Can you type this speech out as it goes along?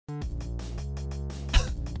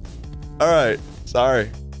All right.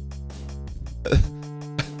 Sorry.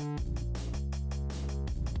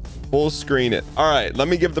 Full screen it. All right. Let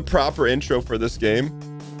me give the proper intro for this game.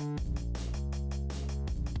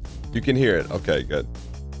 You can hear it. Okay, good.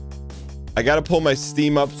 I got to pull my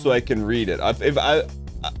Steam up so I can read it.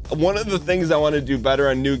 One of the things I want to do better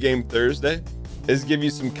on New Game Thursday is give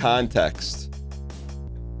you some context.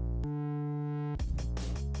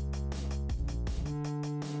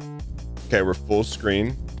 Okay, we're full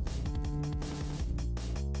screen.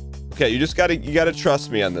 Okay, you gotta trust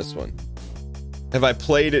me on this one. Have I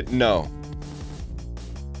played it? No.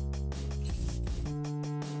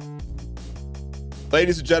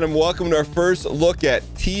 Ladies and gentlemen, welcome to our first look at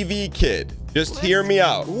TV Kid. Just hear me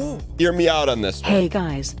out. Hear me out on this one. Hey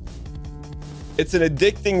guys. It's an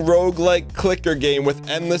addicting roguelike clicker game with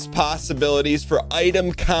endless possibilities for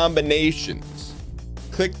item combinations.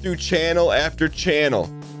 Click through channel after channel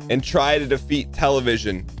and try to defeat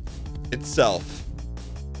television itself.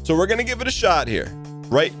 So we're gonna give it a shot here.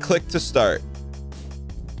 Right click to start.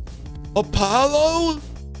 Apollo?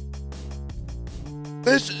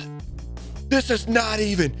 This is not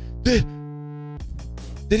even...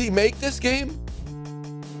 Did he make this game?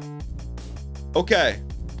 Okay.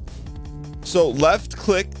 So left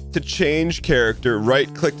click to change character,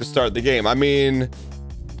 right click to start the game. I mean,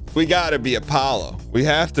 we gotta be Apollo. We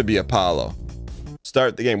have to be Apollo.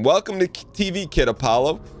 Start the game. Welcome to TV Kid,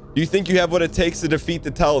 Apollo. Do you think you have what it takes to defeat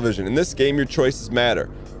the television? In this game, your choices matter.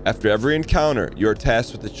 After every encounter, you are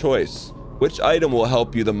tasked with a choice. Which item will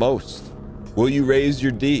help you the most? Will you raise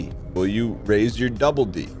your D? Will you raise your double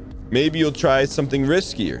D? Maybe you'll try something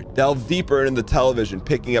riskier. Delve deeper into the television,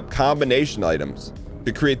 picking up combination items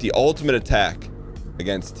to create the ultimate attack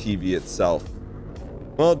against TV itself.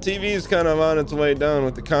 Well, TV is kind of on its way down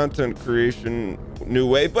with the content creation new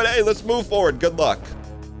wave, but hey, let's move forward. Good luck.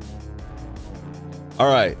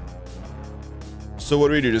 All right. So what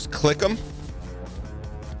do we do? Just click them?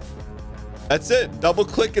 That's it. Double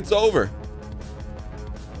click, it's over.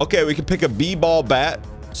 Okay, we can pick a B-ball bat,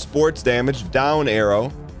 sports damage, down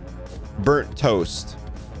arrow, burnt toast.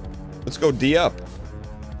 Let's go D up.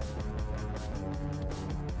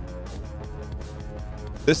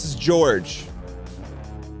 This is George.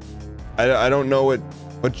 I don't know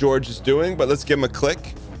what George is doing, but let's give him a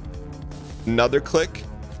click. Another click.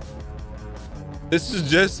 This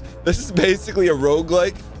is basically a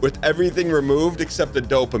roguelike with everything removed except the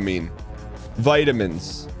dopamine.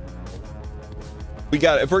 Vitamins.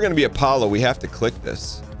 If we're gonna be Apollo, we have to click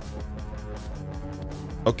this.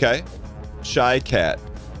 Okay. Shy cat.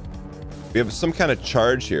 We have some kind of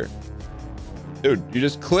charge here. Dude, you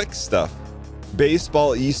just click stuff.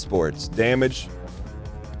 Baseball esports. Damage.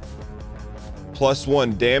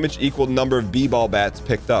 +1. Damage equal number of b-ball bats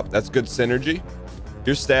picked up. That's good synergy.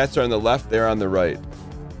 Your stats are on the left, they're on the right.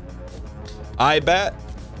 iBat.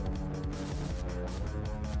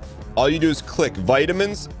 All you do is click.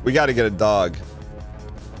 Vitamins. We got to get a dog.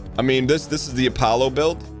 I mean, this is the Apollo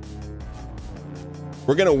build.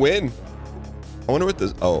 We're gonna win. I wonder what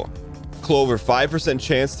this... Oh. Clover. 5%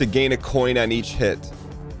 chance to gain a coin on each hit.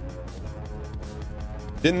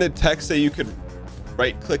 Didn't the text say you could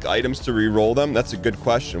right-click items to re-roll them? That's a good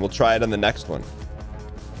question. We'll try it on the next one.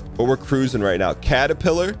 But we're cruising right now.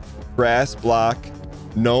 Caterpillar, grass block,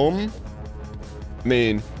 gnome. I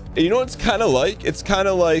mean, you know what it's kind of like? It's kind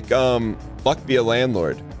of like Luck Be a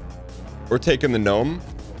Landlord. We're taking the gnome.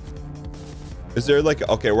 Is there like...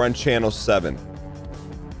 Okay, we're on channel 7.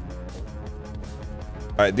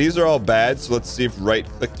 All right, these are all bad, so let's see if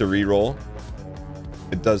right-click to re-roll.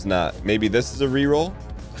 It does not. Maybe this is a re-roll?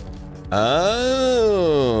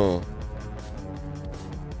 Oh.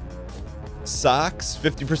 Socks,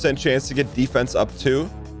 50% chance to get defense up 2.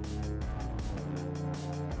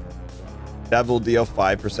 Devil deal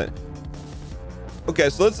 5%. Okay,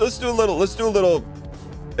 so let's do a little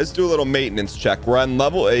maintenance check. We're on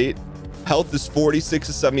level 8. Health is 46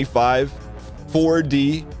 to 75.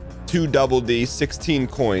 4D, 2 double D, 16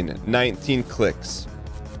 coin, 19 clicks.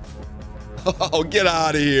 Oh, get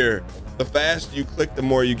out of here. The faster you click, the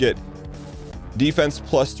more you get. Defense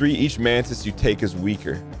 +3. Each mantis you take is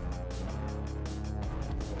weaker.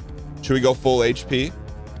 Should we go full HP?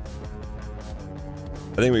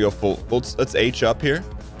 I think we go full. Let's H up here.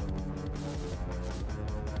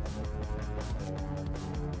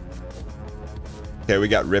 Okay, we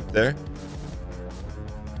got Rip there.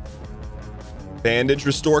 Bandage.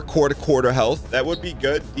 Restore quarter health. That would be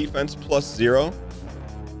good. Defense +0.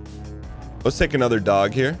 Let's take another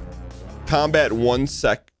dog here. Combat 1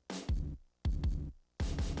 sec.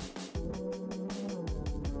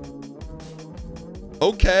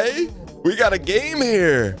 Okay, we got a game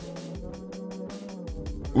here.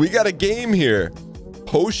 We got a game here.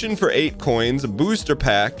 Potion for 8 coins, a booster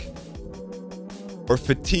pack, or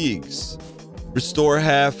fatigues. Restore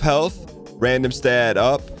half health, random stat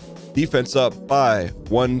up, defense up by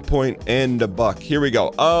 1 point and $1. Here we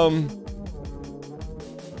go.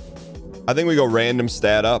 I think we go random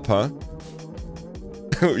stat up, huh?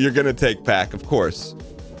 You're gonna take pack, of course.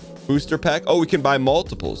 Booster pack. Oh, we can buy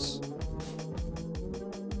multiples.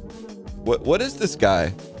 What is this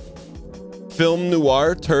guy? Film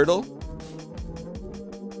noir turtle?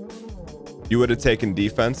 You would have taken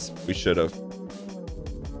defense. We should have.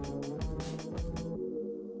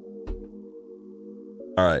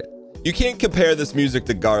 All right. You can't compare this music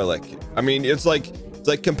to Garlic. I mean, it's like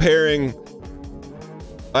comparing.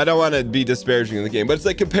 I don't want to be disparaging in the game, but it's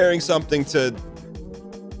like comparing something to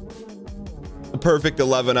the perfect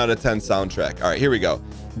 11 out of 10 soundtrack. All right, here we go.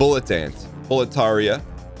 Bullet Dance, Bulletaria,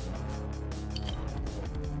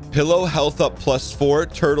 Pillow, health up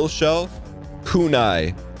 +4, Turtle Shell,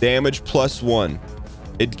 Kunai, damage +1.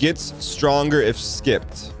 It gets stronger if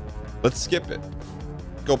skipped. Let's skip it.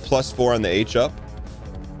 Go +4 on the H up.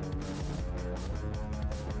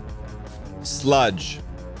 Sludge,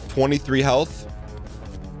 23 health.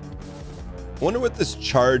 Wonder what this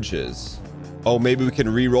charge is. Oh, maybe we can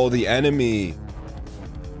re-roll the enemy.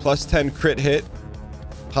 +10 crit hit.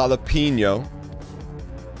 Jalapeno.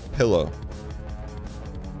 Pillow.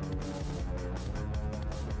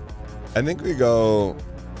 I think we go...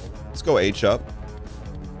 Let's go H up.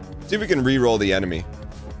 See if we can re-roll the enemy.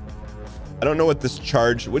 I don't know what this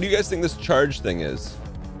charge... What do you guys think this charge thing is?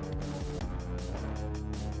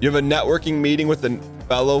 You have a networking meeting with a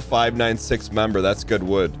fellow 596 member. That's good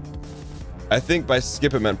wood. I think by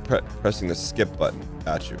skip it meant pressing the skip button.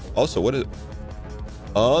 Got you. Also, what is...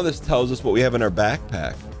 Oh, this tells us what we have in our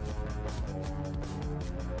backpack.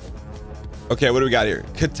 Okay, what do we got here?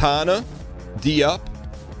 Katana. D up.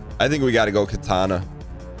 I think we got to go Katana.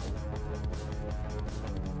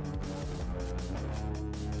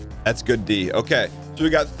 That's good D. Okay, so we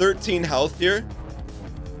got 13 health here.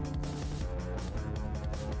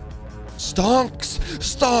 Stonks.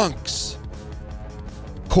 Stonks.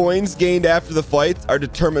 Coins gained after the fight are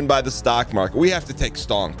determined by the stock market. We have to take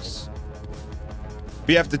stonks.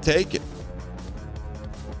 We have to take it.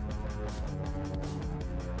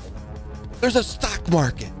 There's a stock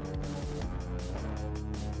market.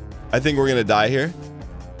 I think we're gonna die here.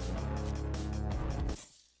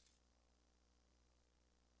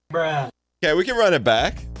 Bruh. Okay, we can run it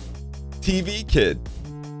back. TV Kid.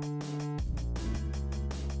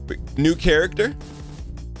 New character.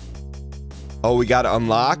 Oh, we gotta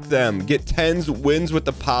unlock them. Get 10 wins with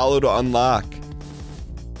Apollo to unlock.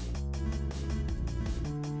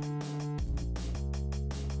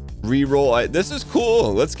 Reroll. This is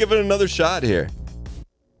cool. Let's give it another shot here.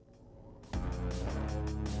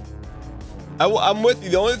 I'm with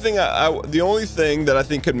you. The only thing that I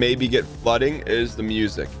think could maybe get flooding is the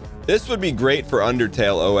music. This would be great for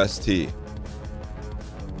Undertale OST.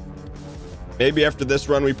 Maybe after this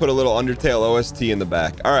run, we put a little Undertale OST in the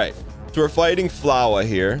back. All right. So we're fighting Flower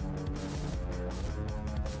here.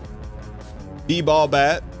 D-ball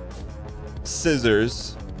bat.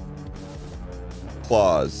 Scissors.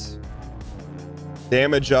 Claws.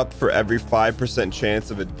 Damage up for every 5%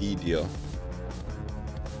 chance of a D deal.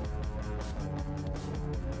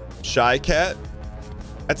 Shy Cat.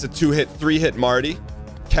 That's a 2-hit, 3-hit Marty.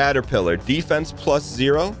 Caterpillar. Defense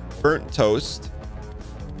 +0. Burnt Toast.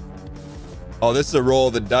 Oh, this is a roll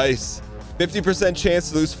of the dice. 50%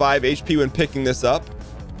 chance to lose 5 HP when picking this up.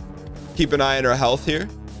 Keep an eye on our health here.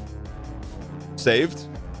 Saved.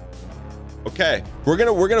 Okay, we're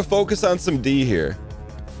gonna focus on some D here.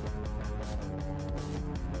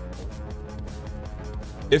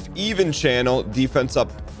 If even channel, defense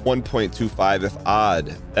up 1.25. If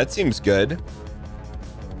odd, that seems good.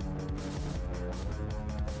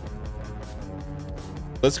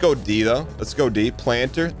 Let's go D though. Let's go D.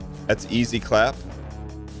 Planter. That's easy clap.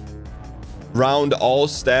 Round all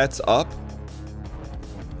stats up.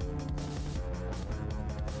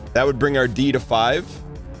 That would bring our D to 5.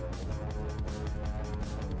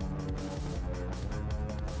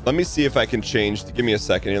 Let me see if I can change. Give me a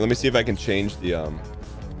second here. Let me see if I can change the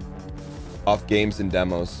off games and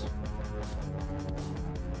demos.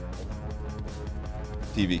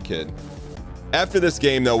 TV Kid. After this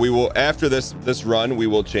game though, we will, after this run, we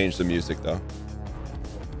will change the music though.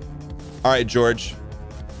 All right, George.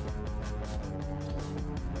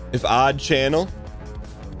 If odd channel,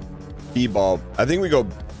 B-ball. I think we go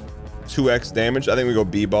 2x damage. I think we go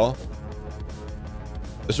B-ball.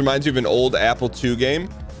 This reminds me of an old Apple II game.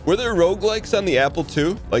 Were there roguelikes on the Apple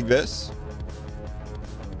II like this?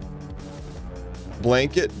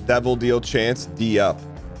 Blanket, devil deal chance, D up.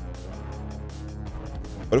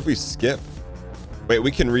 What if we skip? Wait,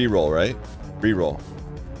 we can re-roll, right? Re-roll.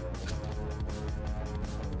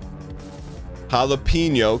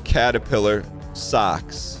 Jalapeno, caterpillar,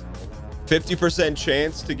 socks. 50%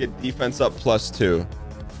 chance to get defense up +2.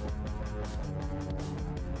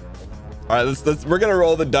 All right, we're gonna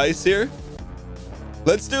roll the dice here.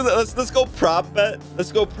 Let's do that. Let's go prop bet.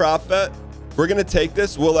 Let's go prop bet. We're gonna take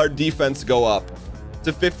this. Will our defense go up? It's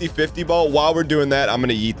a 50-50 ball. While we're doing that, I'm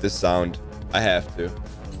gonna yeet this sound. I have to.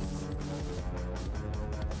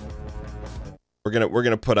 We're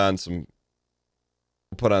gonna put on some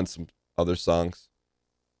other songs.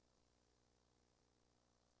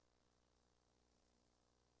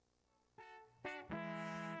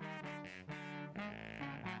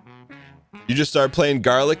 You just start playing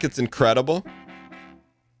Garlic. It's incredible.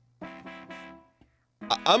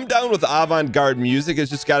 I'm down with avant-garde music.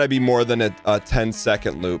 It's just got to be more than a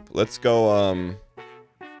 10-second loop. Let's go.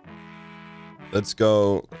 Let's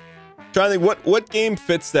go. Trying to think what game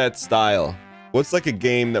fits that style. What's like a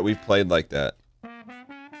game that we've played like that?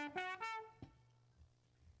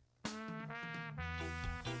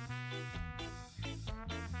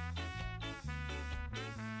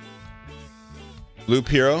 Loop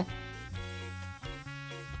Hero.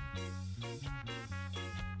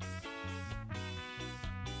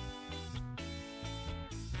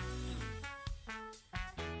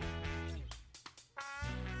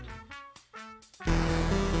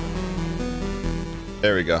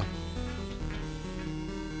 There we go.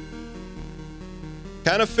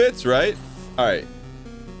 Kind of fits, right? All right.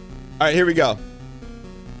 All right, here we go.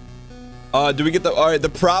 Do we get the... All right, the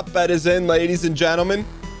prop bet is in, ladies and gentlemen.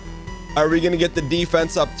 Are we going to get the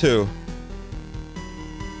defense up too?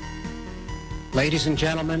 Ladies and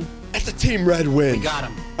gentlemen. That's a Team Red win. We got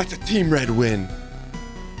him. That's a Team Red win.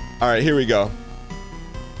 All right, here we go.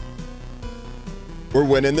 We're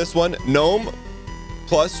winning this one. Gnome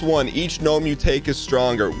 +1. Each gnome you take is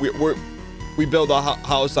stronger. We build a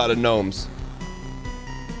house out of gnomes.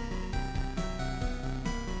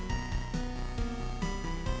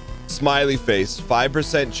 Smiley face.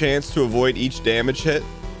 5% chance to avoid each damage hit.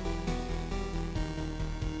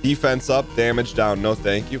 Defense up, damage down. No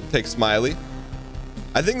thank you. Take Smiley.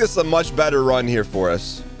 I think this is a much better run here for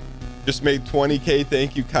us. Just made 20k.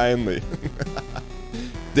 Thank you kindly.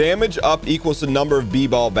 Damage up equals the number of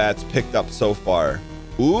b-ball bats picked up so far.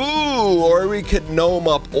 Ooh, or we could gnome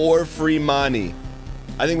up or free money.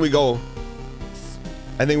 I think we go.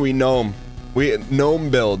 I think we gnome. We gnome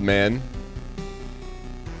build, man.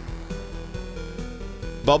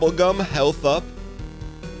 Bubblegum, health up.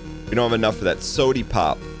 We don't have enough for that. Sody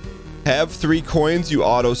pop. Have 3 coins, you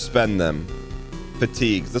auto spend them.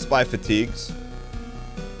 Fatigues. Let's buy fatigues.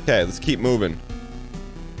 Okay, let's keep moving.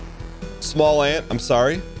 Small ant, I'm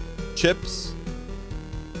sorry. Chips.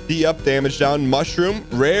 D up, damage down. Mushroom,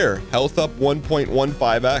 rare. Health up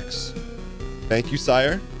 1.15x. Thank you,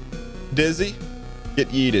 sire. Dizzy, get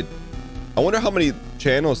yeeted. I wonder how many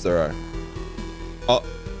channels there are.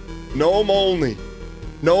 Gnome only.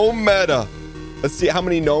 Gnome meta. Let's see how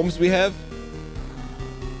many gnomes we have.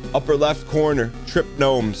 Upper left corner. Trip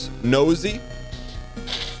gnomes. Nosy.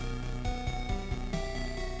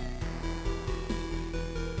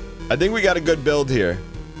 I think we got a good build here.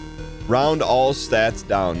 Round all stats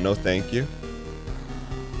down. No thank you.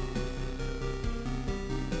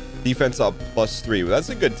 Defense up +3. Well, that's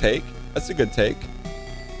a good take. That's a good take.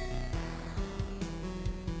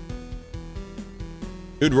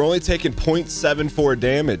 Dude, we're only taking 0.74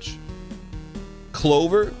 damage.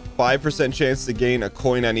 Clover, 5% chance to gain a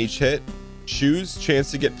coin on each hit. Shoes,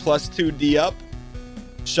 chance to get +2 D up.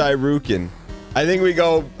 Shirukin. I think we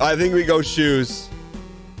go shoes.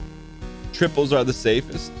 Triples are the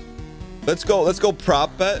safest. Let's go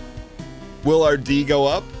prop bet. Will our D go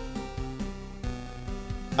up?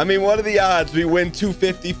 I mean, what are the odds we win 2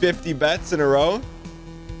 50-50 bets in a row?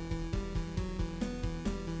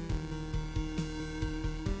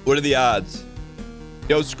 What are the odds?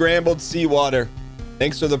 Yo, scrambled seawater.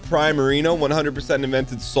 Thanks for the Prime Marino. 100%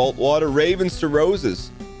 invented salt water. Ravens to roses.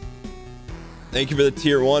 Thank you for the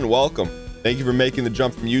tier 1. Welcome. Thank you for making the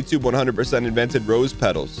jump from YouTube. 100% invented rose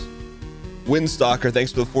petals. Windstalker,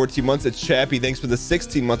 thanks for the 14 months. It's Chappie, thanks for the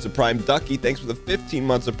 16 months of Prime. Ducky, thanks for the 15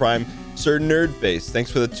 months of Prime. Sir Nerdface, thanks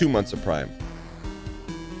for the 2 months of Prime.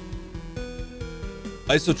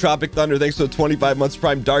 Isotropic Thunder, thanks for the 25 months of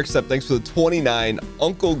Prime. Darkstep, thanks for the 29.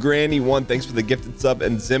 Uncle Granny 1, thanks for the gifted sub.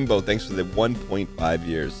 And Zimbo, thanks for the 1.5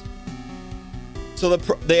 years. So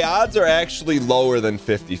the odds are actually lower than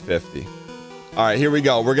 50-50. All right, here we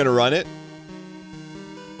go. We're going to run it.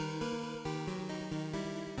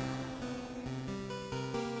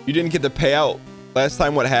 You didn't get the payout last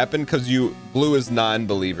time. What happened? Because blue is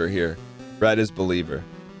non-believer here. Red is believer.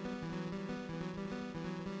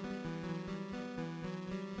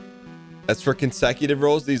 That's for consecutive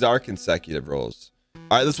rolls. These are consecutive rolls.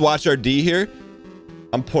 All right, let's watch our D here.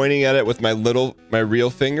 I'm pointing at it with my real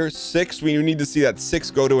finger. 6, we need to see that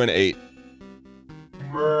 6 go to an 8.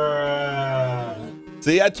 Bruh.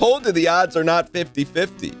 See, I told you the odds are not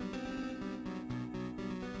 50-50.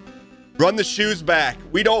 Run the shoes back.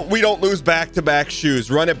 We don't lose back-to-back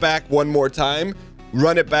shoes. Run it back one more time.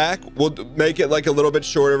 Run it back. We'll make it like a little bit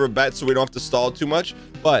shorter of a bet so we don't have to stall too much.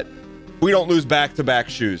 But we don't lose back-to-back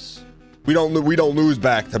shoes. We don't lose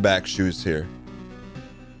back-to-back shoes here.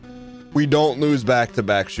 We don't lose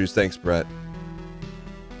back-to-back shoes. Thanks, Brett.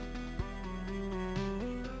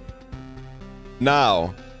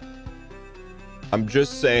 Now, I'm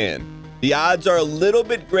just saying, the odds are a little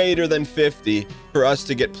bit greater than 50 for us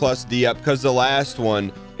to get plus D up, because the last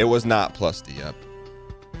one, it was not plus D up.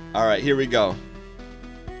 All right, here we go.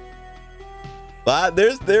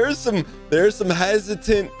 There's some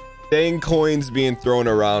hesitant dang coins being thrown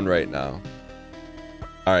around right now.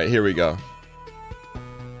 All right, here we go.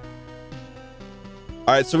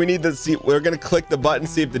 All right, so we need to see. We're gonna click the button,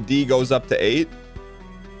 see if the D goes up to 8.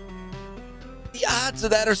 The odds of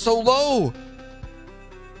that are so low.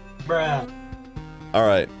 Bruh. All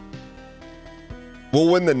right. We'll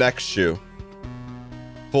win the next shoe.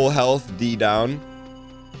 Full health, D down.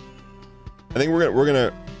 I think we're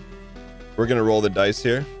gonna roll the dice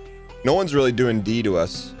here. No one's really doing D to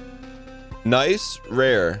us. Nice,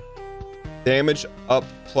 rare. Damage up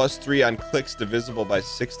 +3 on clicks divisible by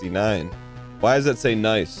 69. Why does that say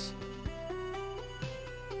nice?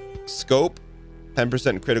 Scope,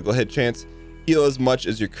 10% critical hit chance. Heal as much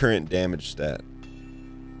as your current damage stat.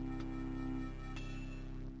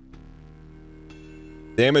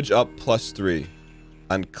 Damage up +3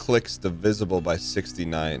 on clicks divisible by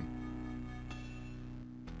 69.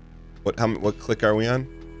 What click are we on?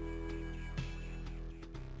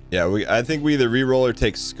 Yeah, I think we either reroll or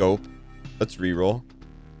take scope. Let's reroll.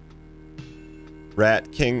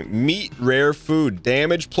 Rat King, meat, rare food,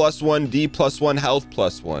 damage +1, D +1, health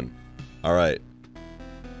 +1. All right.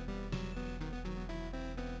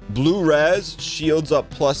 Blue res, shields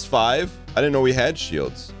up +5. I didn't know we had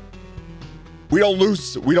shields. We don't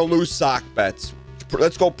lose sock bets.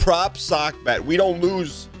 Let's go prop sock bet. We don't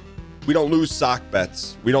lose sock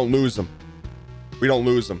bets. We don't lose them. We don't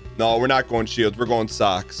lose them. No, we're not going shields. We're going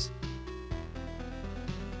socks.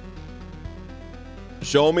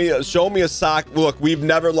 Show me a sock. Look, we've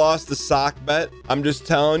never lost a sock bet. I'm just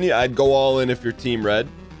telling you, I'd go all in if you're team red.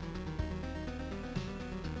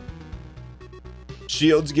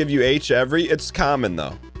 Shields give you H every. It's common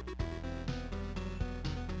though.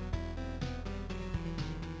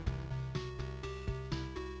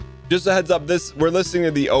 Just a heads up, we're listening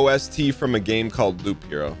to the OST from a game called Loop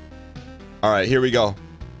Hero. All right, here we go.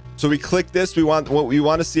 So we click this. We want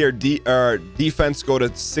to see our defense go to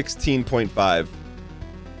 16.5.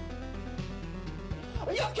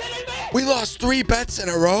 Are you kidding me? We lost 3 bets in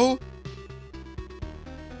a row.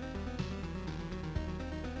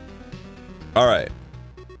 All right.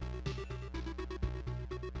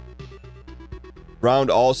 Round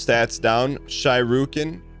all stats down.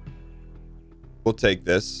 Shairukin. We'll take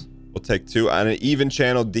this. We'll take 2 on an even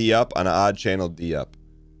channel D up, on an odd channel D up.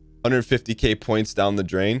 150k points down the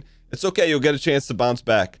drain. It's okay. You'll get a chance to bounce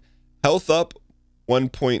back. Health up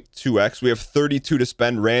 1.2x. We have 32 to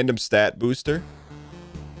spend. Random stat booster.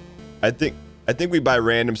 I think we buy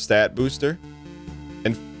random stat booster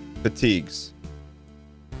and fatigues.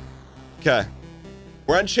 Okay.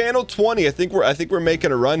 We're on channel 20. I think we're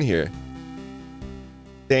making a run here.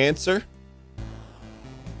 Dancer.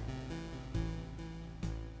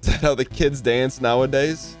 Is that how the kids dance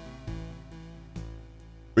nowadays?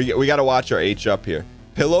 We got to watch our H up here.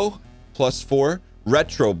 Pillow +4.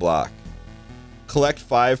 Retro block. Collect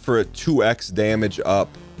 5 for a 2x damage up.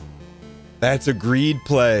 That's a greed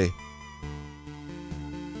play.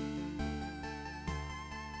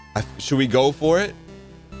 Should we go for it?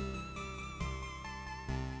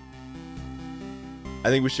 I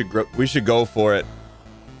think we should go for it.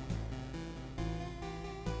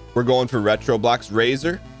 We're going for retro blocks.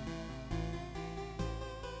 Razor.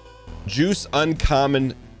 Juice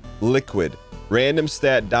uncommon liquid. Random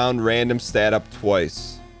stat down, random stat up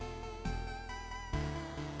twice.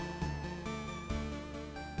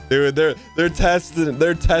 Dude, they're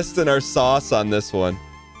testing our sauce on this one.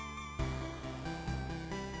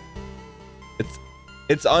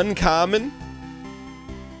 It's uncommon.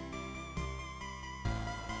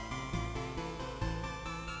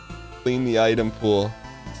 Clean the item pool.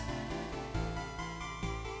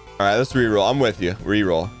 All right, let's reroll. I'm with you.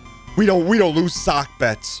 Reroll. We don't lose sock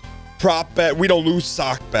bets. Prop bet. We don't lose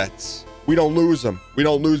sock bets. We don't lose them. We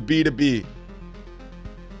don't lose B to B.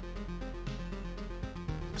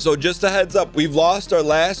 So just a heads up, we've lost our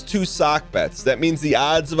last 2 sock bets. That means the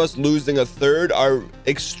odds of us losing a third are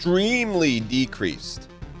extremely decreased.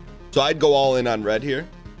 So I'd go all in on red here.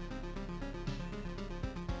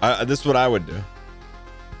 This is what I would do.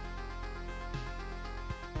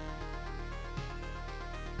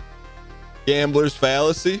 Gambler's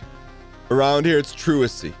fallacy. Around here, it's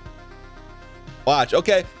truacy. Watch.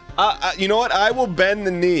 Okay. You know what? I will bend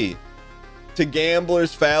the knee to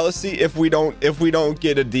gambler's fallacy if we don't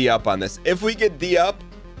get a D up on this. If we get D up,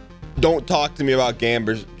 don't talk to me about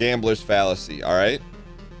gambler's fallacy. All right.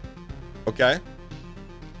 Okay.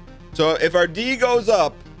 So if our D goes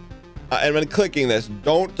up, and when clicking this,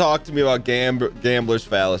 don't talk to me about gambler's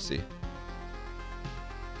fallacy.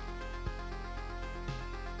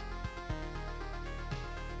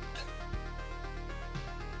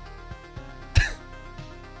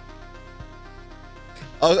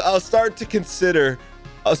 I'll start to consider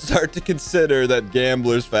that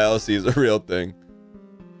gambler's fallacy is a real thing.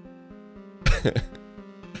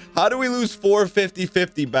 How do we lose 4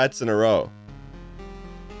 50-50 bets in a row?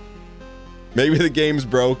 Maybe the game's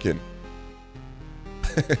broken.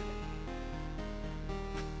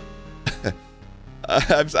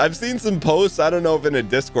 I've seen some posts, I don't know if in a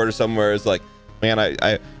Discord or somewhere, it's like, man,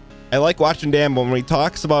 I like watching Dan, but when he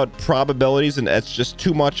talks about probabilities and it's just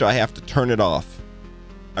too much, I have to turn it off.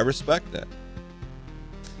 I respect that.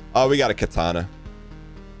 Oh, we got a katana.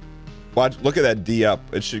 Watch, look at that D up.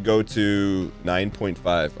 It should go to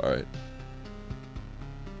 9.5. All right.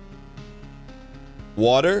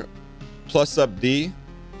 Water, plus up D,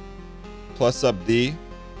 plus up D.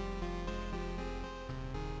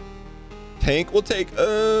 Tank will take,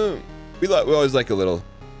 we always like a little,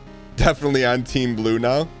 definitely on team blue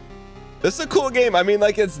now. This is a cool game. I mean,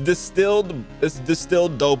 like it's distilled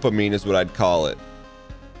dopamine is what I'd call it.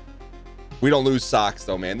 We don't lose socks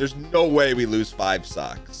though, man. There's no way we lose 5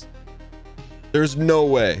 socks. There's no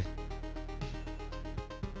way.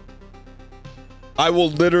 I will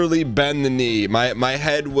literally bend the knee. My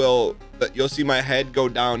head will, you'll see my head go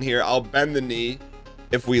down here. I'll bend the knee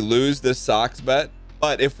if we lose this socks bet.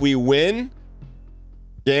 But if we win,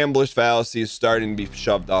 gambler's fallacy is starting to be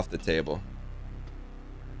shoved off the table.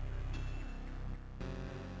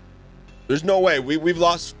 There's no way. We've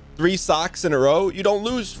lost 3 socks in a row. You don't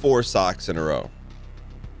lose 4 socks in a row.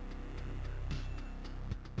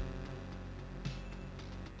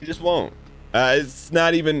 You just won't. It's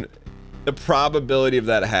not even the probability of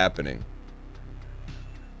that happening.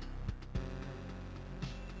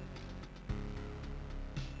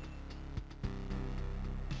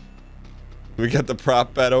 We got the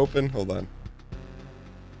prop bet open. Hold on.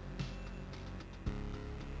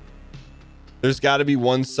 There's got to be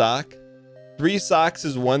 1 sock. 3 socks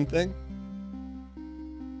is one thing.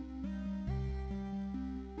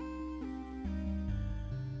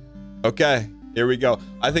 Okay, here we go.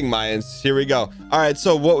 I think Mayans. Here we go. All right,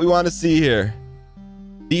 so what we want to see here.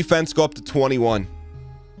 Defense go up to 21.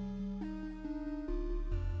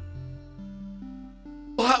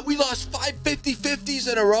 What? We lost 5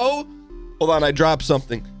 50-50s in a row? Hold on, I dropped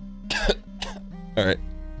something. All right.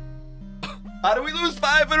 How do we lose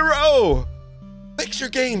 5 in a row? Fix your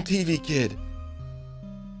game, TV kid.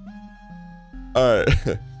 All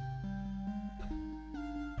right.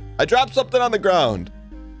 I dropped something on the ground.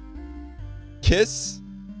 Kiss.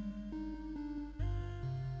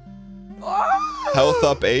 Health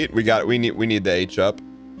up 8. We need the H up.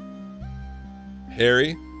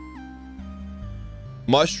 Harry.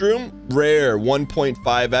 Mushroom. Rare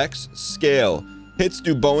 1.5x. Scale. Hits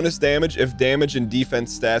do bonus damage if damage and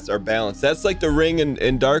defense stats are balanced. That's like the ring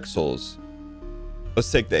in Dark Souls. Let's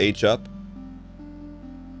take the H up.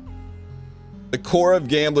 The core of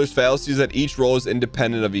gambler's fallacy is that each roll is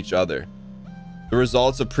independent of each other. The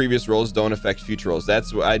results of previous rolls don't affect future rolls.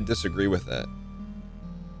 That's what I disagree with that.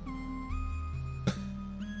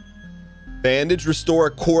 Bandage, restore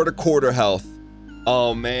quarter health.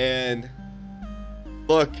 Oh man.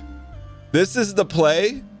 Look, this is the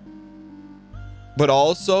play, but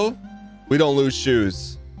also we don't lose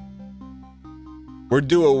shoes. We're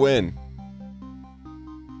due a win.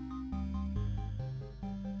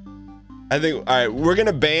 I think, all right, we're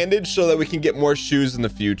gonna bandage so that we can get more shoes in the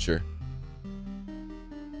future.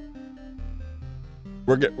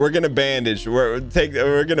 We're gonna bandage. We're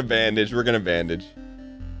gonna bandage. We're gonna bandage.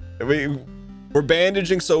 We're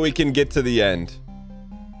bandaging so we can get to the end.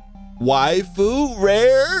 Waifu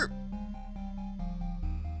rare.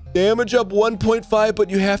 Damage up 1.5, but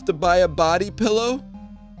you have to buy a body pillow.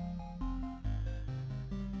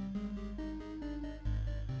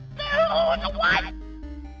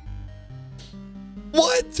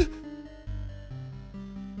 What?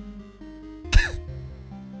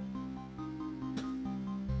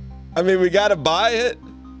 I mean, we gotta buy it.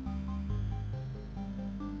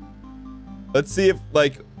 Let's see if,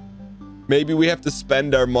 like, maybe we have to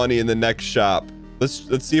spend our money in the next shop.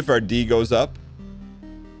 Let's see if our D goes up.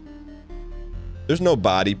 There's no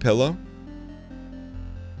body pillow.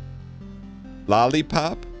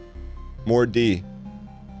 Lollipop. More D.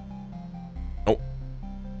 Oh.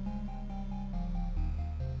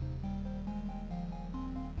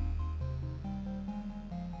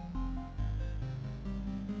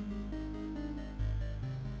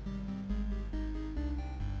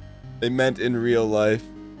 They meant in real life.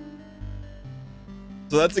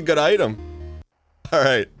 So that's a good item. All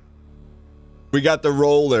right. We got the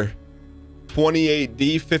roller. 28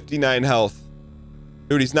 D, 59 health.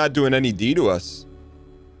 Dude, he's not doing any D to us.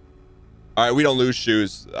 All right, we don't lose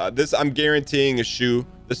shoes. This, I'm guaranteeing a shoe.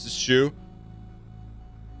 This is shoe.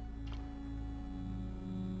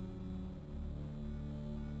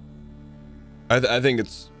 I think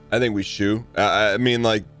we shoe. I mean,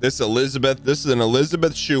 like, this is an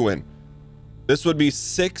Elizabeth shoe-in. This would be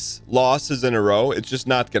 6 losses in a row. It's just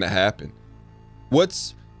not gonna happen.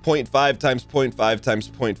 What's 0.5 times 0.5 times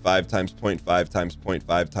 0.5 times 0.5 times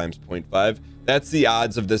 0.5 times 0.5? That's the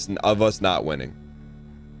odds of this, of us not winning.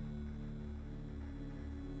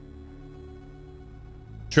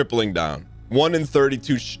 Tripling down. 1 in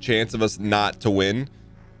 32 chance of us not to win.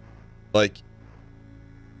 Like,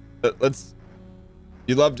 let's,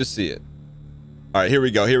 you'd love to see it. All right, here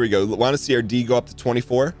we go. Here we go. Want to see our D go up to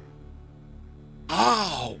 24?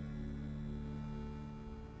 Ow.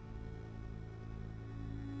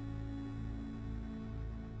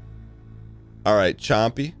 All right,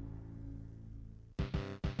 Chompy.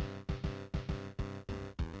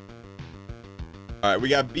 All right, we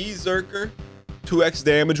got Berserker. 2x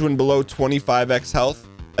damage when below 25x health.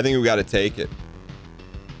 I think we got to take it.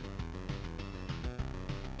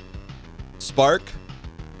 Spark.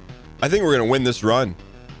 I think we're going to win this run.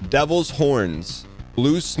 Devil's Horns.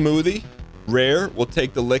 Blue Smoothie. Rare. We'll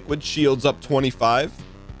take the liquid. Shields up 25.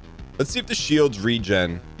 Let's see if the shields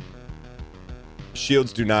regen.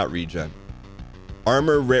 Shields do not regen.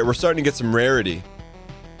 Armor rare. We're starting to get some rarity.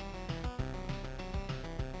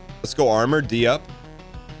 Let's go armor. D up.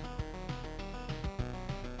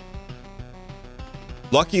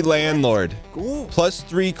 Lucky Landlord. Cool.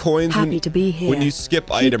 +3 coins Happy to be here. when you skip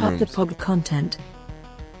Keep item up rooms. the pog content.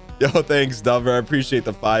 Yo, thanks, Dover. I appreciate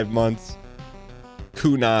the 5 months.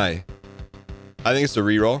 Kunai. I think it's a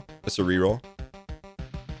reroll. It's a reroll.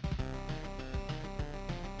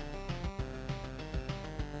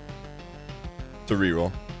 It's a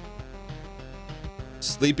reroll.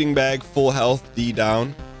 Sleeping bag, full health, D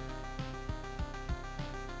down.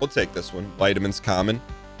 We'll take this one. Vitamins common.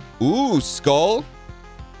 Ooh, skull.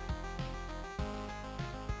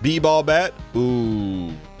 B-ball bat.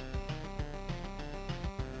 Ooh.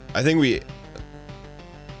 I think we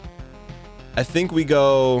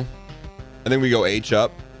go H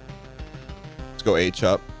up. Let's go H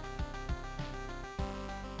up.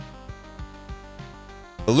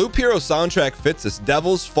 The Loop Hero soundtrack fits us.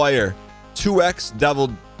 Devil's Fire. 2x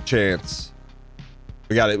devil chance.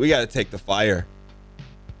 We got it. We got to take the fire.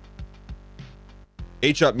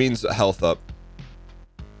 H up means health up.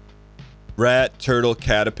 Rat, turtle,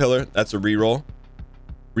 caterpillar. That's a reroll.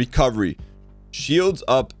 Recovery. Shields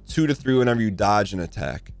up 2 to 3 whenever you dodge an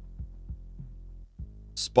attack.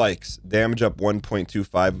 Spikes. Damage up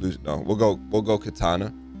 1.25. Lose. No, we'll go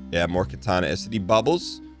katana. Yeah, more katana. SD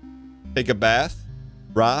bubbles. Take a bath.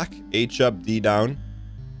 Rock. H up, D down.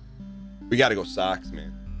 We gotta go socks,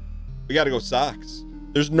 man. We gotta go socks.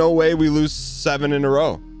 There's no way we lose 7 in a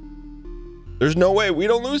row. There's no way we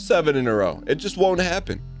don't lose 7 in a row. It just won't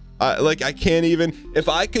happen. Like, I can't even. If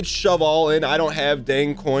I could shove all in, I don't have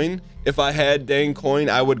dang coin. If I had dang coin,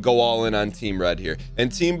 I would go all in on Team Red here.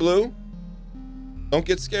 And Team Blue, don't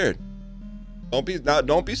get scared. Don't be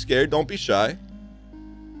scared. Don't be shy.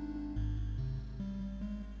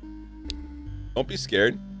 Don't be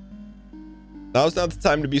scared. Now's not the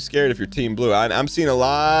time to be scared if you're Team Blue. I'm seeing a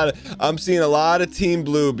lot of Team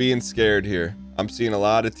Blue being scared here. I'm seeing a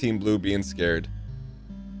lot of Team Blue being scared.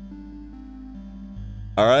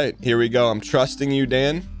 All right, here we go. I'm trusting you,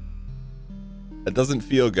 Dan. That doesn't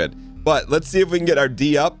feel good. But let's see if we can get our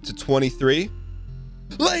D up to 23.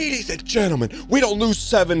 Ladies and gentlemen, we don't lose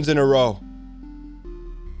 7s in a row.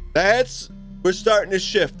 We're starting to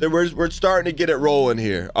shift. We're starting to get it rolling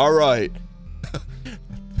here. All right.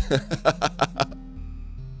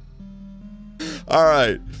 All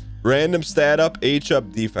right. Random stat up, H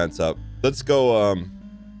up, defense up. Let's go.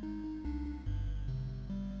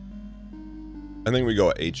 I think we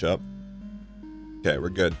go H up. Okay, we're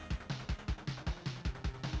good.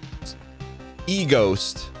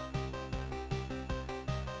 E-Ghost.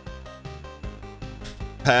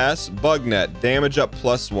 Pass. Bugnet. Damage up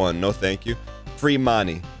 +1. No thank you. Free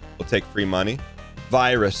money. We'll take free money.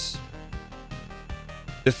 Virus.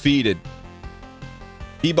 Defeated.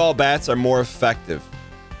 D-ball bats are more effective.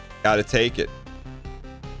 Gotta take it.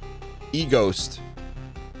 E-Ghost.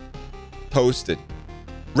 Toasted.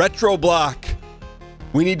 Retro block.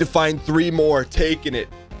 We need to find 3 more. Taking it.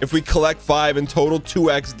 If we collect 5 in total,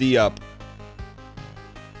 2x D up.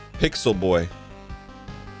 Pixel Boy.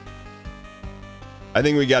 I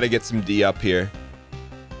think we got to get some D up here.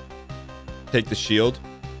 Take the shield.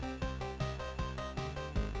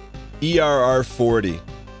 ERR 40.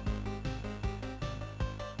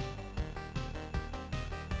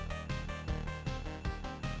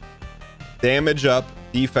 Damage up,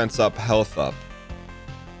 defense up, health up.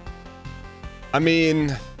 I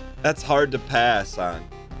mean, that's hard to pass on.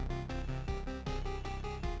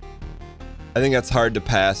 I think that's hard to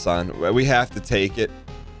pass on. We have to take it.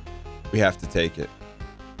 We have to take it.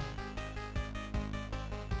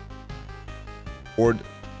 Or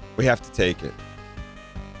we have to take it.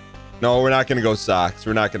 No, we're not going to go socks.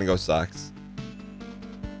 We're not going to go socks.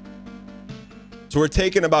 So we're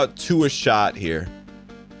taking about 2 a shot here.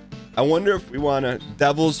 I wonder if we want a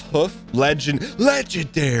Devil's Hoof.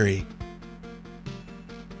 Legendary.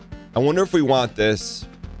 I wonder if we want this.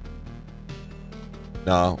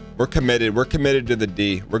 No, we're committed. We're committed to the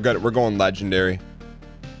D. We're good. We're going legendary.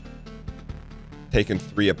 Taking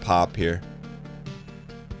 3 a pop here.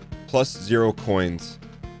 +0 coins.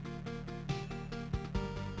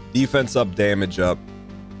 Defense up, damage up.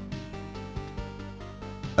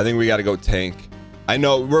 I think we got to go tank. I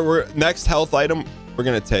know we're next health item we're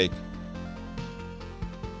gonna take.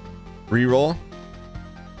 Reroll.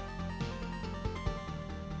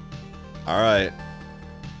 All right.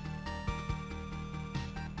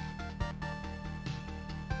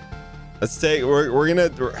 Let's take. We're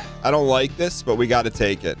gonna. I don't like this, but we got to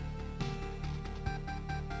take it.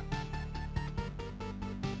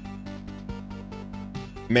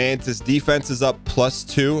 Mantis defense is up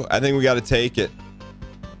 +2. I think we got to take it.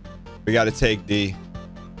 We got to take D.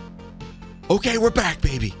 Okay, we're back,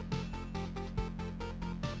 baby.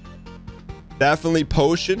 Definitely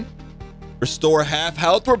potion. Restore half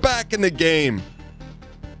health. We're back in the game.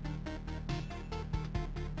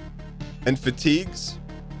 And fatigues.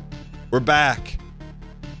 We're back.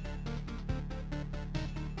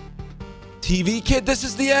 TV Kid, this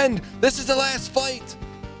is the end. This is the last fight.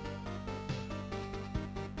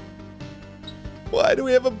 Why do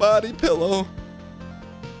we have a body pillow? All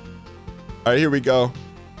right, here we go.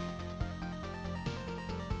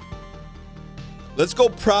 Let's go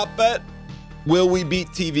prop bet. Will we beat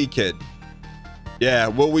TV Kid? Yeah,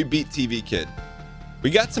 will we beat TV Kid? We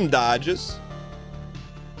got some dodges.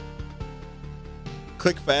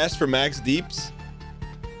 Click fast for max deeps.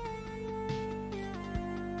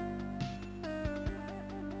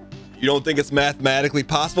 You don't think it's mathematically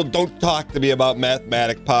possible? Don't talk to me about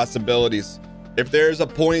mathematic possibilities. If there's a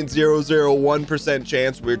 0.001%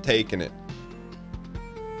 chance, we're taking it.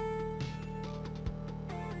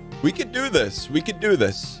 We could do this. We could do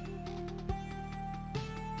this.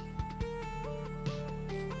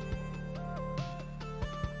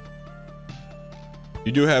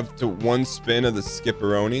 You do have to 1 spin of the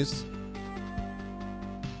skipperonis.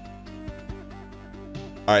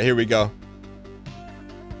 All right, here we go.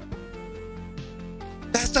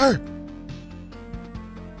 That's her.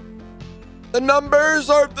 The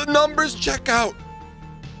numbers check out.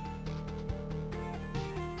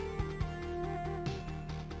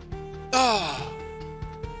 Ah.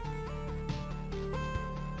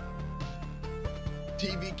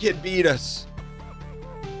 TV Kid beat us.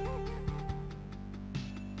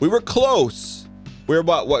 We were close. We're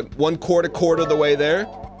about what, 1/4 of the way there.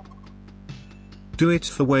 Do it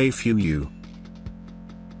for way few you.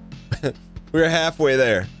 We're halfway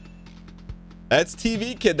there. That's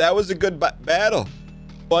TV Kid. That was a good battle.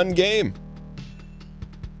 Fun game.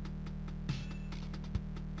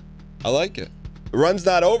 I like it. The run's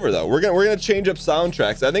not over though. We're gonna change up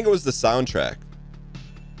soundtracks. I think it was the soundtrack.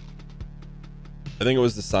 I think it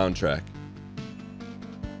was the soundtrack.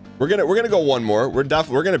 We're gonna go 1 more. We're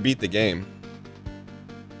gonna beat the game.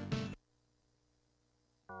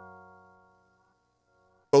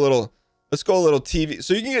 Let's go a little TV.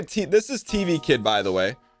 So you can get this is TV Kid, by the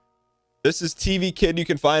way. This is TV Kid. You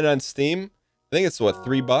can find it on Steam. I think it's what,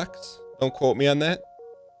 $3? Don't quote me on that.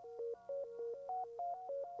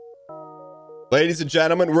 Ladies and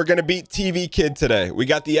gentlemen, we're gonna beat TV Kid today. We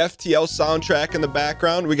got the FTL soundtrack in the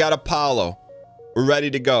background. We got Apollo. We're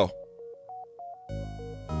ready to go.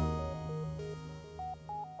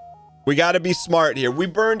 We got to be smart here. We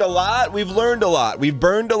burned a lot. We've learned a lot. We've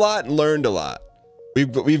burned a lot and learned a lot.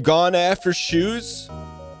 We've gone after shoes.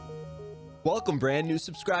 Welcome, brand new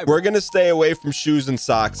subscriber. We're going to stay away from shoes and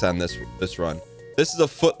socks on this run. This is a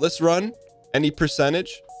footless run. Any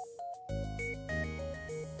percentage.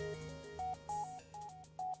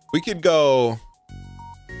 We can go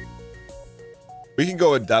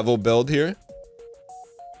a devil build here.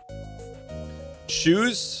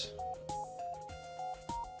 Shoes.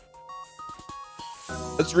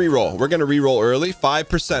 Let's re-roll. We're going to re-roll early.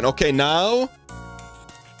 5%. Okay, now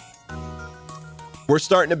we're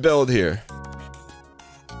starting to build here.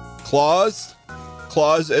 Claws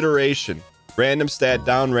iteration. Random stat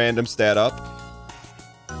down, random stat up.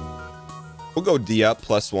 We'll go D up,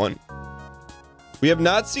 +1. We have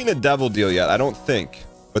not seen a devil deal yet, I don't think.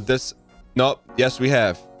 But this, nope, yes we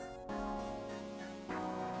have.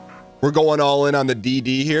 We're going all in on the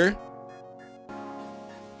DD here.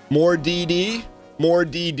 More DD, more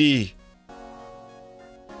DD.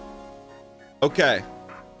 Okay.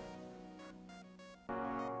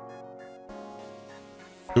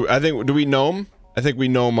 Do we gnome? I think we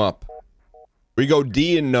gnome up. We go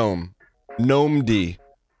D and gnome. Gnome D.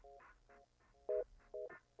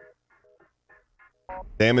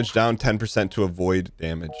 Damage down 10% to avoid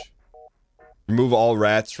damage. Remove all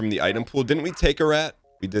rats from the item pool. Didn't we take a rat?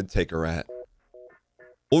 We did take a rat.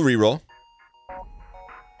 We'll reroll.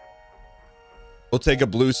 We'll take a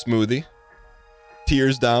blue smoothie.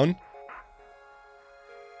 Tears down.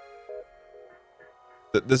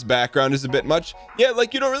 This background is a bit much. Yeah,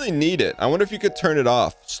 like you don't really need it. I wonder if you could turn it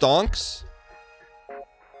off. Stonks.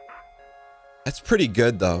 That's pretty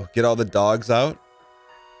good though. Get all the dogs out.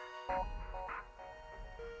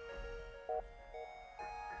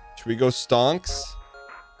 Should we go stonks?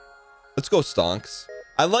 Let's go stonks.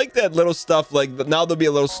 I like that little stuff. Like now there'll be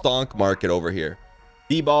a little stonk market over here.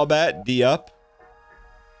 D ball bat, D up.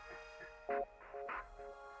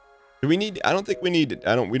 Do we need? I don't think we need.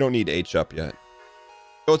 We don't need H up yet.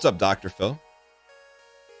 Oh, what's up, Dr. Phil?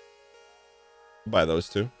 Buy those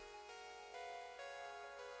two.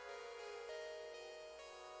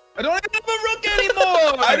 I don't have a rook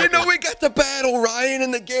anymore. I didn't know we got the battle Ryan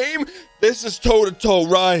in the game. This is toe-to-toe,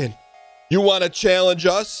 Ryan. You want to challenge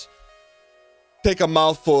us? Take a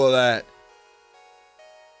mouthful of that.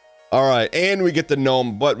 All right, and we get the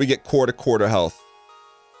gnome, but we get quarter health.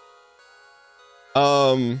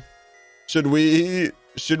 Should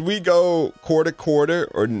we go quarter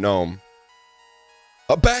or gnome?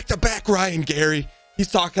 Back to back, Ryan Gary.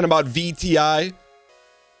 He's talking about VTI.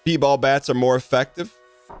 B-ball bats are more effective.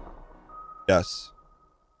 Yes.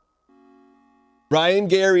 Ryan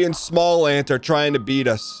Gary and Small Ant are trying to beat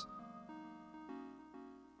us.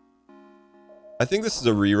 I think this is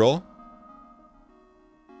a reroll.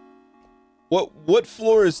 What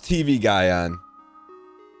floor is TV guy on?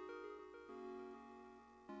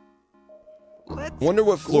 Wonder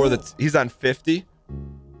what floor that's he's on. 50.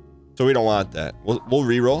 So we don't want that. We'll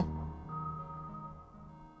reroll.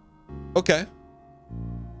 Okay.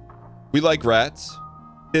 We like rats.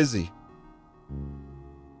 Dizzy.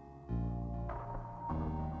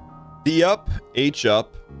 D up, H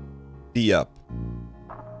up, D up.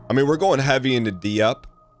 I mean, we're going heavy into D up.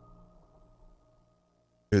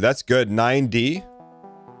 Dude, that's good. 9D.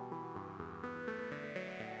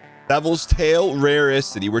 Devil's Tail,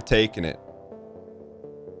 Raricity. We're taking it.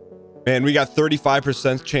 Man, we got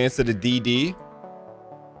 35% chance at a DD.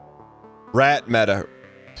 Rat meta.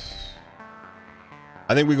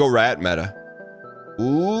 I think we go rat meta.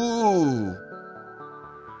 Ooh.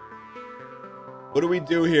 What do we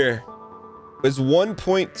do here? Is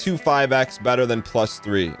 1.25x better than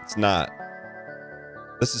 +3? It's not.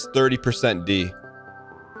 This is 30% D.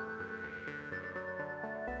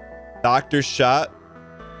 Doctor's shot.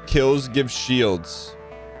 Kills, gives shields.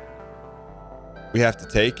 We have to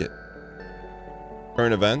take it.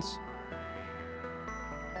 Current events.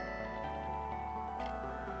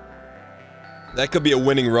 That could be a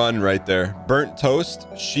winning run right there. Burnt toast.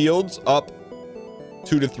 Shields up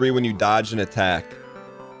 2 to 3 when you dodge an attack.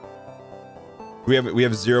 We have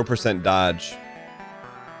 0% dodge.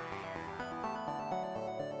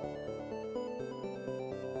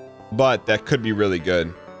 But that could be really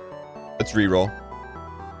good. Let's reroll.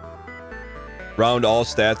 Round all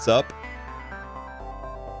stats up.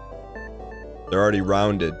 They're already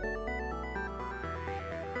rounded.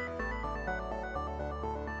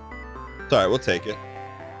 It's all right, we'll take it.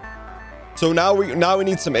 So now we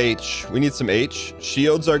need some H. We need some H.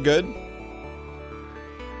 Shields are good.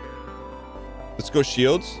 Let's go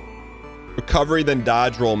shields. Recovery, then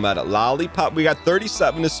dodge roll meta. Lollipop, we got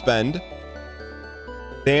 37 to spend.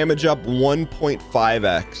 Damage up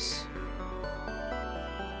 1.5x.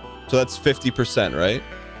 So that's 50%, right?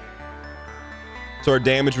 So our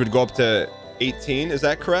damage would go up to 18. Is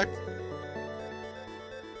that correct?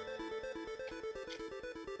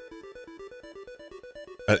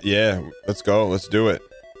 Yeah, let's go. Let's do it.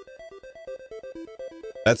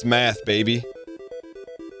 That's math, baby.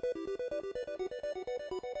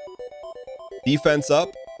 Defense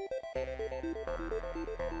up.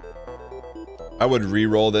 I would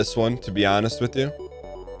re-roll this one, to be honest with you.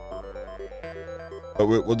 But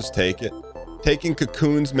we'll just take it. Taking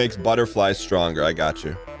cocoons makes butterflies stronger. I got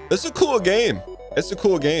you. This is a cool game. It's a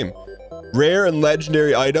cool game. Rare and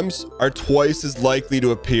legendary items are twice as likely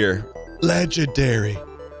to appear. Legendary.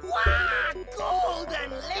 Wow, gold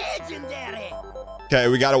and legendary. Okay,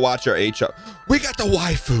 we gotta watch our H up. We got the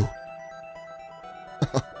waifu.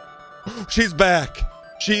 She's back.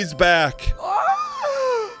 She's back.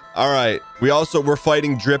 All right. We're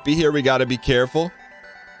fighting Drippy here. We gotta be careful.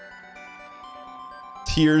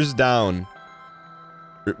 Tears down.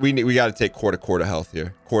 We gotta take quarter health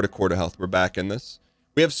here. Quarter health. We're back in this.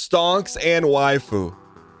 We have Stonks and waifu.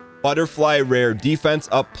 Butterfly rare. Defense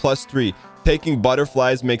up +3. Taking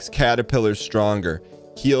butterflies makes caterpillars stronger.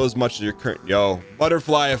 Heal as much as your current. Yo,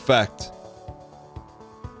 butterfly effect.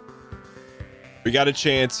 We got a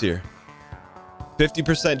chance here.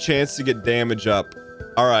 50% chance to get damage up.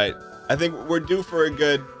 All right. I think we're due for a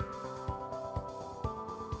good.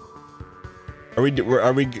 Are we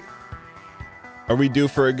due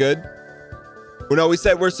for a good? Well, no, we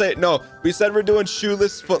said we're doing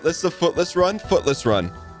shoeless, footless, the footless run. Footless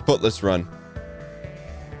run.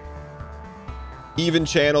 Even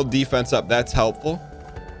channel, defense up. That's helpful.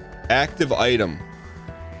 Active item.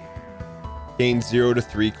 Gain 0 to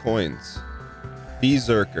 3 coins.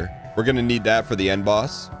 Berserker. We're going to need that for the end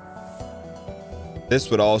boss. This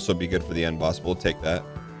would also be good for the end boss. We'll take that.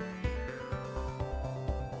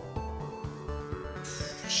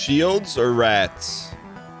 Shields or rats?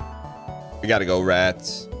 We got to go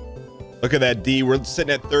rats. Look at that D. We're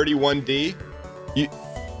sitting at 31 D.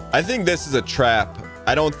 I think this is a trap.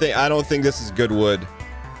 I don't think this is good wood.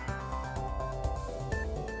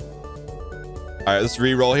 All right, let's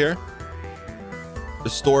re-roll here.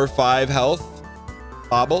 Restore 5 health.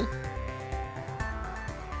 Bobble.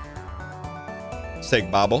 Let's take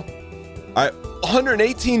Bobble. All right,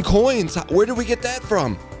 118 coins. Where did we get that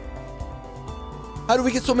from? How do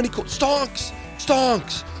we get so many stonks?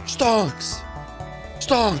 Stonks. Stonks.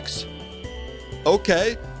 Stonks.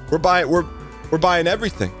 Okay, we're buying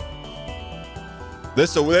everything.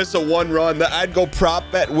 This a one run. I'd go prop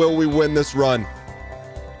bet. Will we win this run?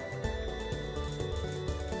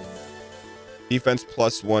 Defense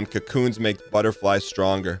 +1. Cocoons make butterflies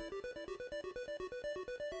stronger.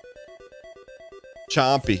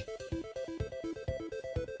 Chompy.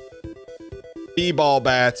 B-ball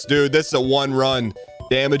bats. Dude, this is a one run.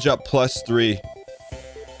 Damage up +3.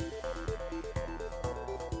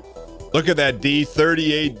 Look at that D.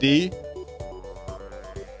 38 D.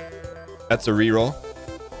 That's a reroll.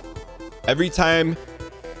 Every time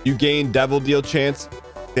you gain Devil Deal chance,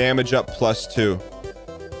 damage up +2.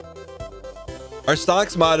 Our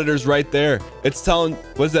stonks monitor's right there. It's telling,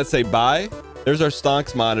 what does that say? Buy? There's our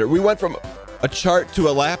stonks monitor. We went from a chart to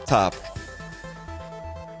a laptop.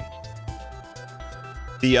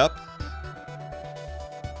 D up.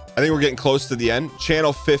 I think we're getting close to the end.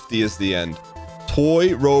 Channel 50 is the end.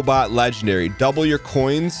 Toy Robot Legendary. Double your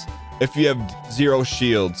coins if you have 0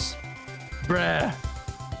 shields. Bruh.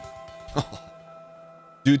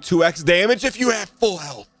 Do 2x damage if you have full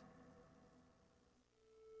health.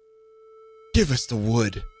 Give us the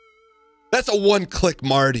wood. That's a one-click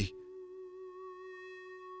Marty.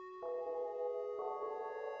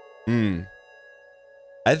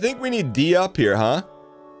 I think we need D up here, huh?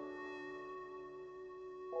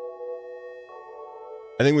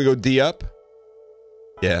 I think we go D up.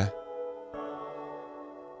 Yeah.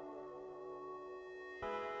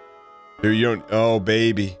 Dude, you don't. Oh,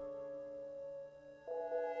 baby.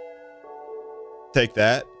 Take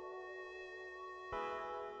that.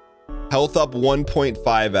 Health up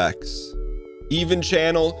 1.5x. Even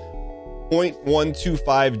channel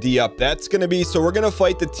 0.125 D up. That's going to be. So we're going to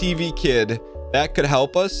fight the TV kid. That could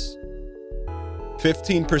help us.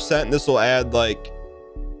 15%. This will add like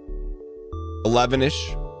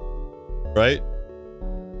 11-ish. Right?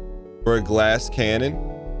 For a glass cannon.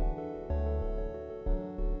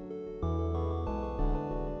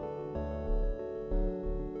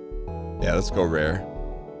 Yeah, let's go rare.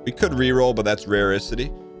 We could reroll, but that's raricity.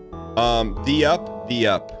 D up, D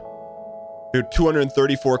up. Dude,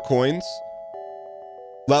 234 coins.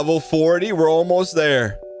 Level 40. We're almost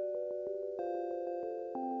there.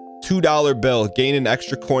 $2 bill. Gain an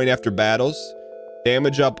extra coin after battles.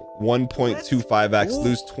 Damage up 1.25x.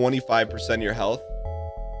 Lose 25% of your health.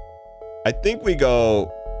 I think we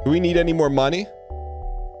go... Do we need any more money?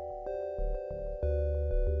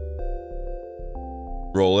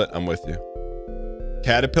 Roll it. I'm with you.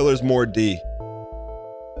 Caterpillar's more D.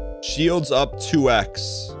 Shields up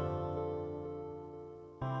 2x.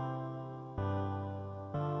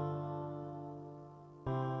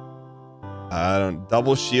 I don't...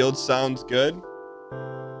 Double shield sounds good.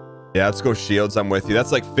 Yeah, let's go shields. I'm with you.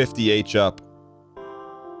 That's like 50 H up.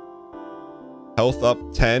 Health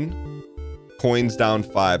up 10. Coins down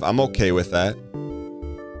 5. I'm okay with that.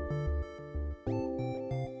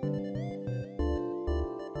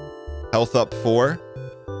 Health up 4.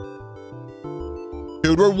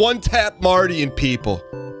 Dude, we're one tap Martying people.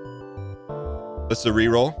 Let's a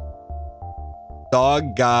reroll.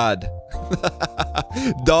 Dog God.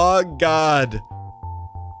 Dog God.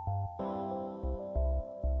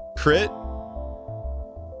 Crit.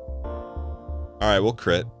 All right, we'll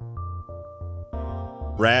crit.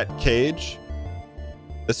 Rat cage.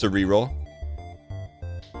 This a reroll.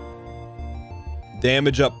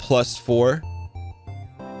 Damage up +4.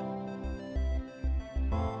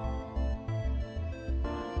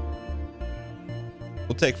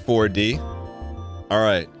 We'll take 4D. All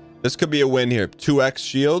right. This could be a win here. 2x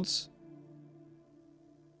shields.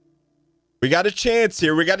 We got a chance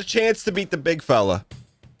here. We got a chance to beat the big fella.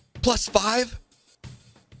 +5.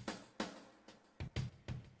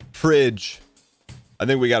 Fridge. I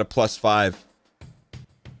think we got a +5.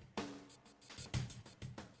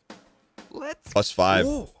 Let's +5.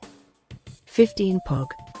 go. 15 pog.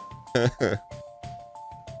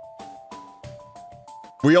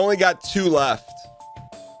 We only got 2 left.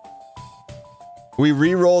 We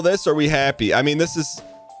re-roll this, or are we happy? I mean, this is...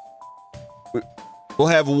 We'll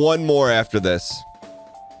have one more after this.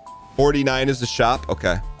 49 is the shop?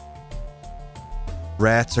 Okay.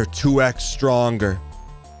 Rats are 2x stronger.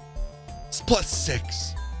 It's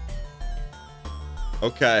 +6.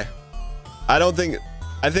 Okay. I don't think...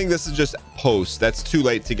 I think this is just post. That's too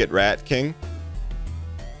late to get Rat King.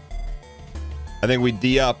 I think we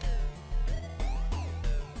D up.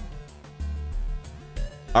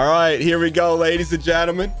 All right, here we go, ladies and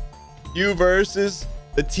gentlemen. You versus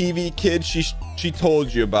the TV kid she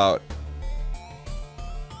told you about.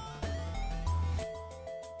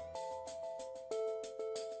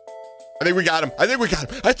 I think we got him. I think we got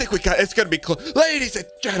him. I think we got it. It's going to be close. Ladies and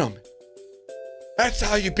gentlemen, that's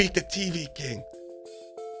how you beat the TV king.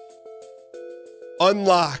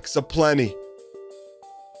 Unlocks aplenty.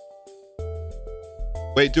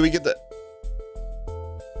 Wait, do we get the...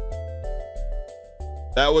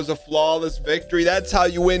 That was a flawless victory. That's how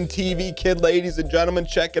you win TV Kid, ladies and gentlemen.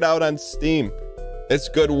 Check it out on Steam. It's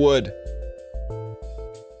good wood.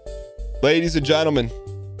 Ladies and gentlemen,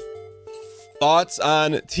 thoughts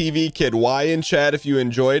on TV Kid? Y in chat if you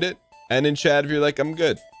enjoyed it, and in chat if you're like, I'm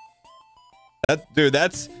good. Dude,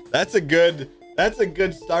 that's a good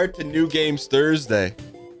start to New Games Thursday.